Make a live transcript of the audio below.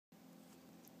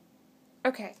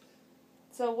Okay.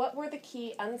 So what were the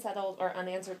key unsettled or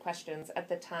unanswered questions at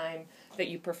the time that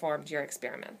you performed your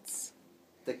experiments?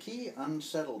 The key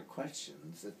unsettled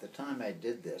questions at the time I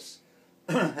did this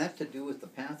had to do with the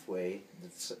pathway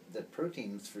that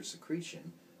proteins for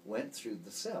secretion went through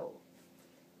the cell.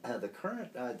 The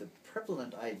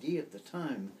prevalent idea at the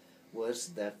time was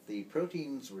that the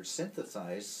proteins were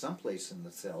synthesized someplace in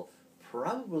the cell,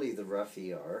 probably the rough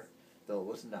ER, though it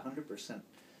wasn't 100%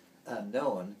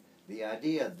 known. The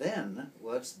idea then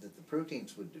was that the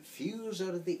proteins would diffuse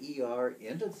out of the ER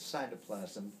into the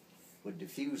cytoplasm, would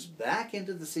diffuse back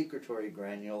into the secretory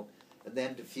granule, and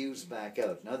then diffuse back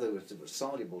out. In other words, it was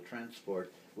soluble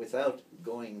transport without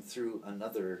going through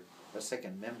a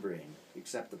second membrane,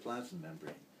 except the plasma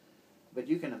membrane. But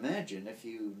you can imagine, if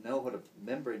you know what a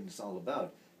membrane is all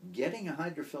about, getting a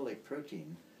hydrophilic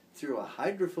protein through a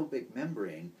hydrophobic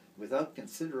membrane without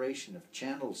consideration of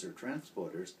channels or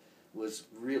transporters was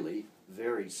really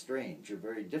very strange or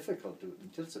very difficult to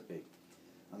anticipate.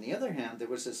 On the other hand, there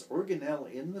was this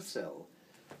organelle in the cell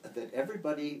that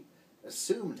everybody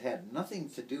assumed had nothing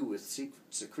to do with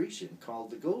secretion called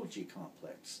the Golgi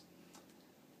complex.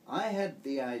 I had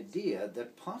the idea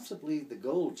that possibly the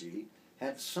Golgi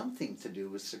had something to do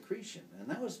with secretion, and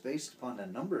that was based upon a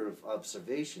number of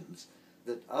observations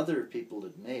that other people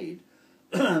had made,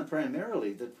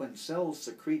 primarily that when cells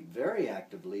secrete very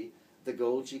actively, the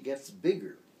Golgi gets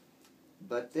bigger.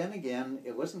 But then again,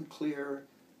 it wasn't clear,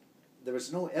 there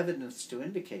was no evidence to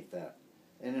indicate that.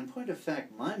 And in point of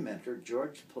fact, my mentor,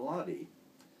 George Palade,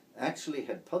 actually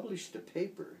had published a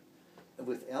paper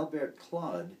with Albert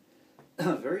Claude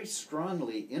very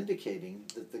strongly indicating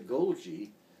that the Golgi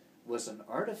was an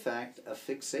artifact of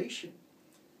fixation.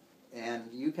 And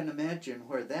you can imagine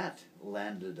where that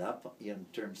landed up in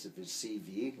terms of his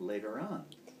CV later on.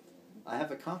 I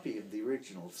have a copy of the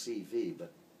original CV,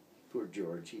 but poor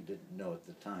George, he didn't know at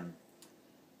the time.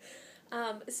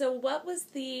 So what was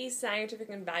the scientific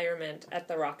environment at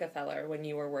the Rockefeller when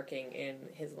you were working in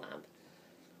his lab?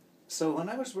 So when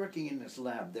I was working in his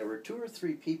lab, there were 2 or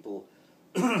 3 people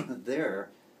there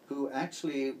who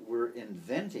actually were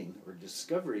inventing or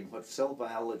discovering what cell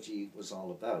biology was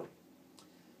all about.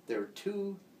 There were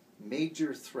 2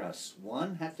 major thrusts.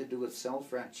 One had to do with cell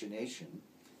fractionation,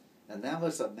 and that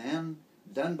was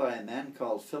done by a man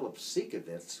called Philip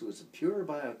Siekowitz, who was a pure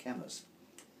biochemist,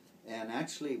 and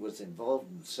actually was involved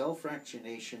in cell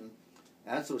fractionation,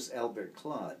 as was Albert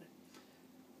Claude.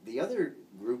 The other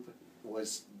group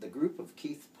was the group of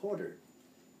Keith Porter.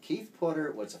 Keith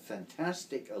Porter was a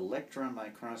fantastic electron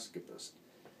microscopist.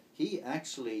 He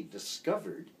actually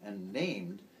discovered and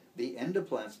named the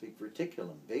endoplasmic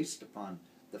reticulum based upon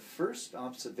the first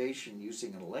observation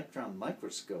using an electron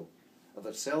microscope of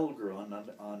a cell grown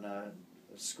on a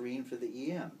screen for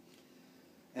the EM.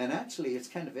 And actually, it's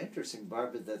kind of interesting,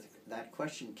 Barbara, that that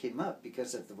question came up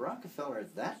because at the Rockefeller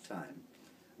at that time,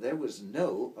 there was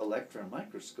no electron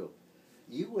microscope.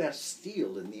 U.S.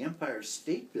 Steel in the Empire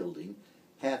State Building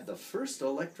had the first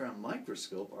electron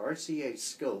microscope, RCA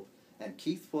scope, and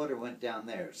Keith Porter went down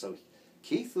there. So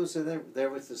Keith was there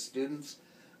with the students,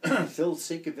 Phil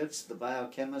Siekowitz, the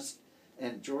biochemist,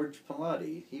 and George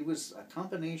Palade. He was a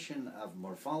combination of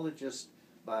morphologist,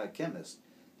 biochemist.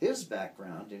 His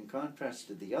background, in contrast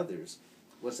to the others,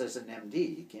 was as an MD.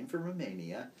 He came from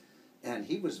Romania, and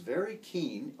he was very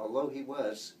keen, although he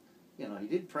was, he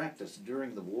did practice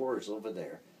during the wars over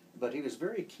there, but he was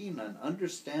very keen on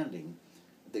understanding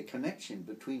the connection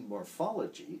between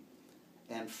morphology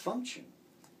and function.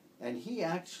 And he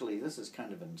actually, this is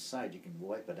kind of an aside, you can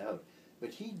wipe it out,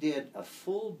 but he did a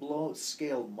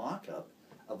full-scale mock-up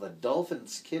of a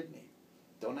dolphin's kidney.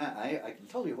 I can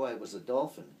tell you why it was a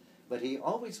dolphin, but he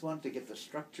always wanted to get the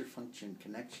structure-function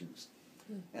connections.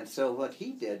 And so what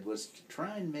he did was to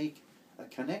try and make a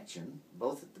connection,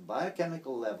 both at the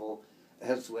biochemical level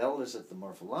as well as at the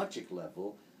morphologic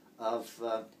level, of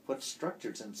what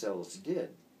structures in cells did.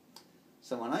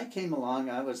 So when I came along,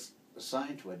 I was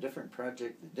assigned to a different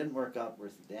project that didn't work out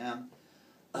worth a damn.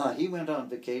 He went on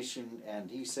vacation, and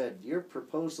he said, your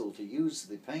proposal to use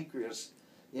the pancreas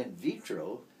in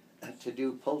vitro to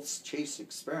do pulse chase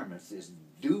experiments is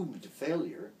doomed to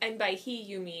failure. And by he,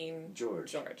 you mean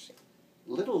George. George.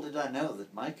 Little did I know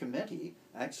that my committee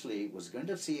actually was going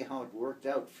to see how it worked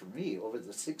out for me over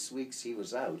the 6 weeks he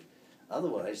was out.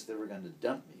 Otherwise, they were going to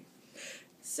dump me.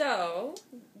 So,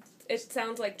 it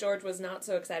sounds like George was not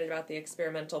so excited about the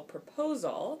experimental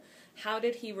proposal. How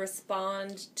did he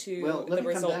respond to the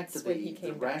results when he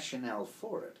came back? The rationale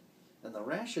for it. And the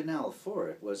rationale for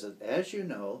it was that, as you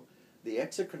know, the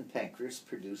exocrine pancreas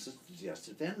produces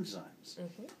digestive enzymes.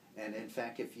 Mm-hmm. And in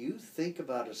fact, if you think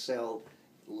about a cell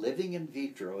living in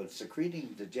vitro and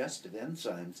secreting digestive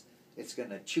enzymes, it's going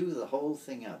to chew the whole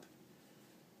thing up.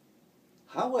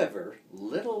 However,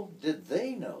 little did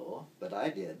they know, but I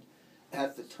did,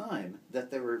 at the time, that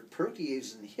there were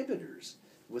protease inhibitors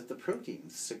with the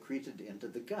proteins secreted into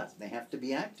the gut. They have to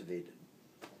be activated.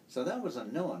 So that was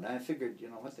unknown. I figured,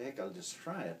 what the heck, I'll just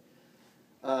try it.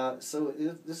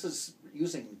 This is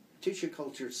using tissue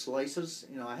culture slices.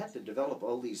 I had to develop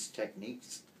all these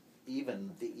techniques,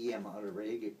 even the EM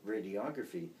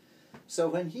autoradiography. So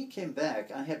when he came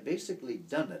back, I had basically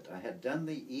done it. I had done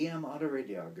the EM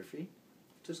autoradiography,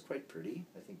 which is quite pretty.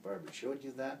 I think Barbara showed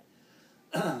you that.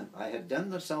 I had done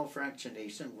the cell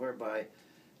fractionation, whereby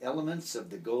elements of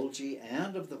the Golgi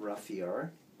and of the rough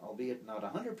ER, albeit not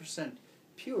 100%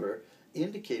 pure,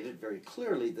 indicated very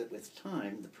clearly that with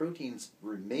time the proteins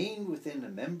remain within a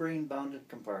membrane-bounded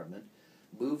compartment,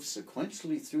 move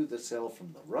sequentially through the cell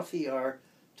from the rough ER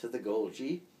to the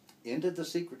Golgi, into the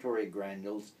secretory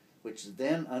granules, which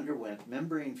then underwent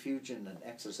membrane fusion and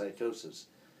exocytosis,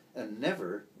 and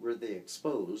never were they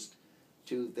exposed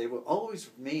to, they were always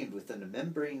remained within a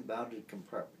membrane-bounded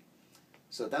compartment.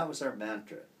 So that was our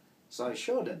mantra. So I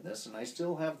showed him this, and I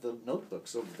still have the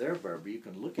notebooks over there, Barbara. You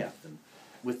can look at them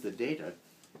with the data.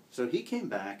 So he came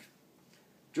back.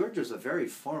 George was a very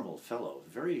formal fellow.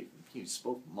 He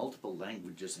spoke multiple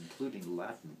languages, including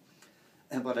Latin.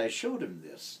 But I showed him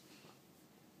this,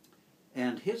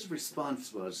 and his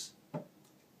response was,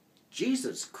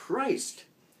 "Jesus Christ!"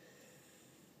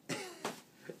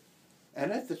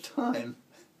 And at the time,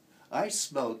 I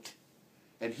smoked,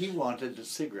 and he wanted a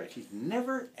cigarette. He'd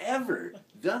never, ever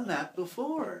done that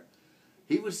before.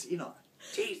 He was,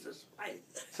 Jesus Christ.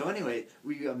 So anyway,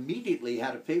 we immediately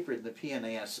had a paper in the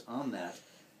PNAS on that,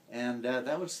 and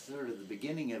that was sort of the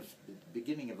beginning of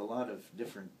a lot of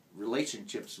different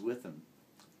relationships with him.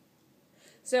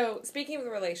 So, speaking of the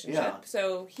relationship,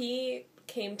 so he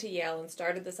came to Yale and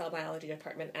started the cell biology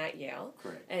department at Yale.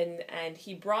 Correct. And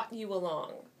he brought you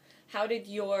along. How did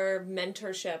your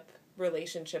mentorship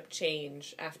relationship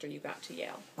change after you got to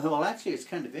Yale? Well, actually, it's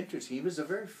kind of interesting. He was a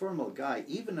very formal guy,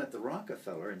 even at the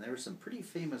Rockefeller, and there were some pretty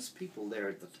famous people there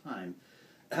at the time.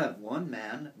 One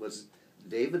man was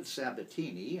David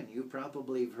Sabatini, and you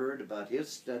probably have heard about his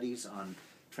studies on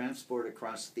transport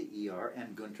across the ER,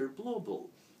 and Gunter Blobel,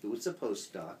 who was a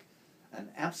postdoc, an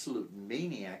absolute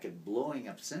maniac at blowing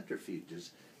up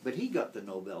centrifuges, but he got the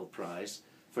Nobel Prize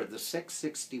for the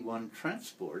Sex61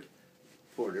 transporter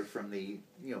from the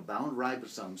bound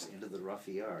ribosomes into the rough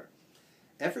ER.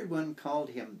 Everyone called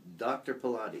him Dr.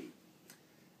 Palade.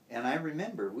 And I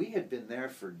remember we had been there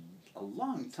for a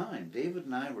long time. David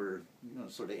and I were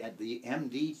sort of at the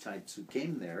MD types who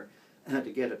came there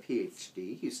to get a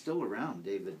PhD. He's still around,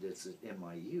 David, is at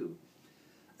NYU.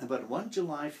 But one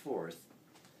July 4th,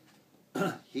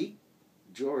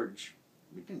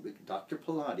 Dr.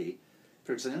 Palade,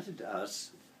 presented to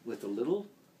us with a little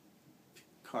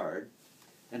card,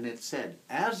 and it said,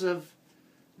 as of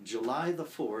July the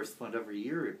 4th, whatever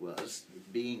year it was,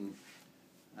 being,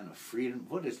 freedom,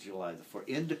 what is July the 4th?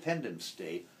 Independence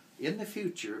Day. In the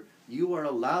future, you are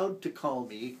allowed to call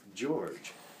me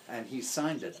George. And he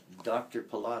signed it, Dr.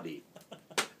 Palade.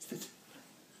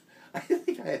 I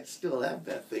think I still have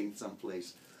that thing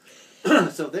someplace.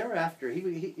 So thereafter, he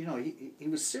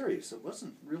was serious. It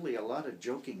wasn't really a lot of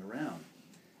joking around.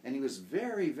 And he was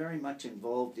very, very much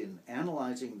involved in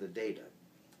analyzing the data.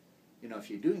 If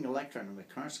you're doing electron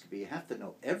microscopy, you have to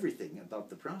know everything about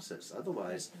the process.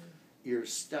 Otherwise, you're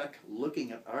stuck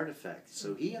looking at artifacts.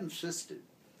 So he insisted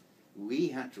we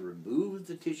had to remove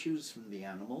the tissues from the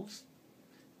animals.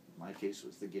 In my case, it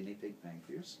was the guinea pig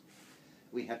pancreas.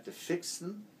 We had to fix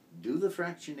them, do the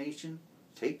fractionation,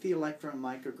 take the electron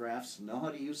micrographs, know how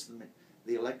to use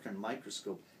the electron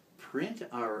microscope, print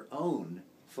our own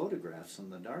photographs in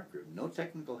the darkroom. No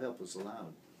technical help was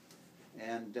allowed.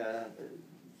 And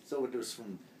so it was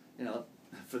from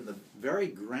the very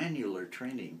granular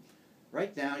training.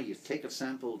 Right now, you take a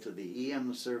sample to the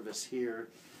EM service here,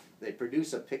 they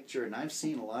produce a picture, and I've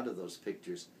seen a lot of those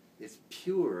pictures. It's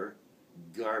pure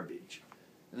garbage.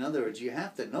 In other words, you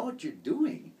have to know what you're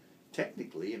doing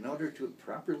technically in order to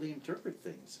properly interpret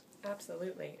things.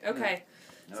 Absolutely. Okay.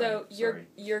 No. So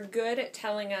you're good at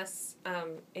telling us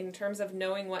in terms of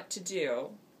knowing what to do.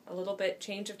 A little bit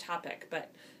change of topic,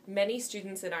 but many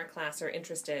students in our class are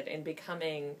interested in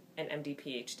becoming an MD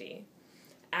PhD.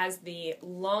 As the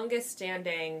longest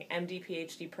standing MD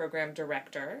PhD program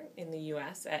director in the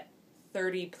U.S. at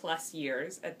 30 plus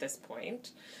years at this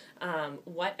point,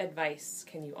 what advice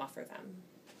can you offer them?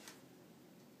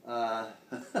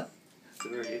 It's a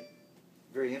very,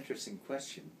 very interesting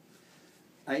question.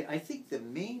 I think the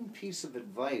main piece of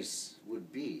advice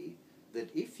would be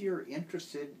that if you're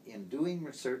interested in doing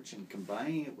research and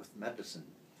combining it with medicine,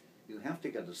 you have to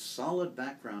get a solid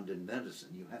background in medicine.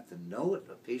 You have to know what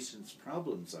a patient's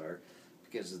problems are,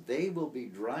 because they will be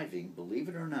driving, believe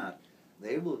it or not,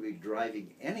 they will be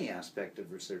driving any aspect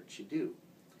of research you do.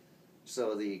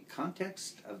 So the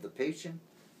context of the patient,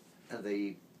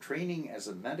 the training as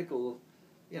a medical,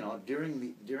 during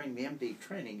the MD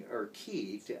training are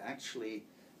key to actually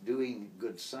doing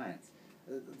good science.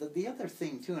 The other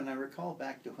thing too, and I recall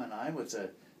back to when I was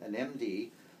an MD,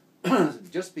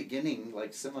 just beginning,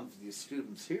 like some of the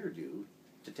students here do,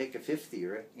 to take a fifth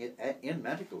year in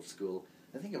medical school.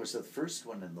 I think I was the first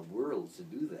one in the world to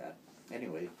do that.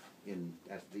 Anyway,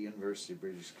 at the University of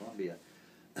British Columbia,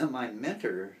 my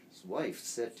mentor's wife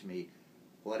said to me,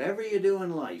 "Whatever you do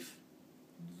in life,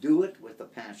 do it with a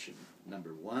passion,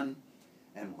 number one,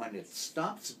 and when it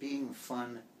stops being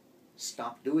fun,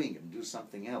 stop doing it and do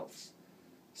something else."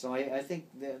 So I think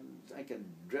that I can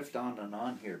drift on and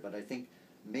on here, but I think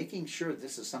making sure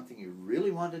this is something you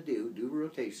really want to do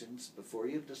rotations before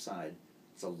you decide.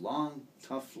 It's a long,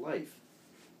 tough life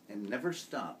and never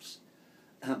stops.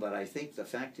 But I think the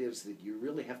fact is that you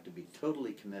really have to be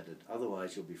totally committed,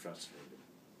 otherwise you'll be frustrated.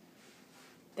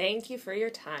 Thank you for your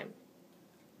time.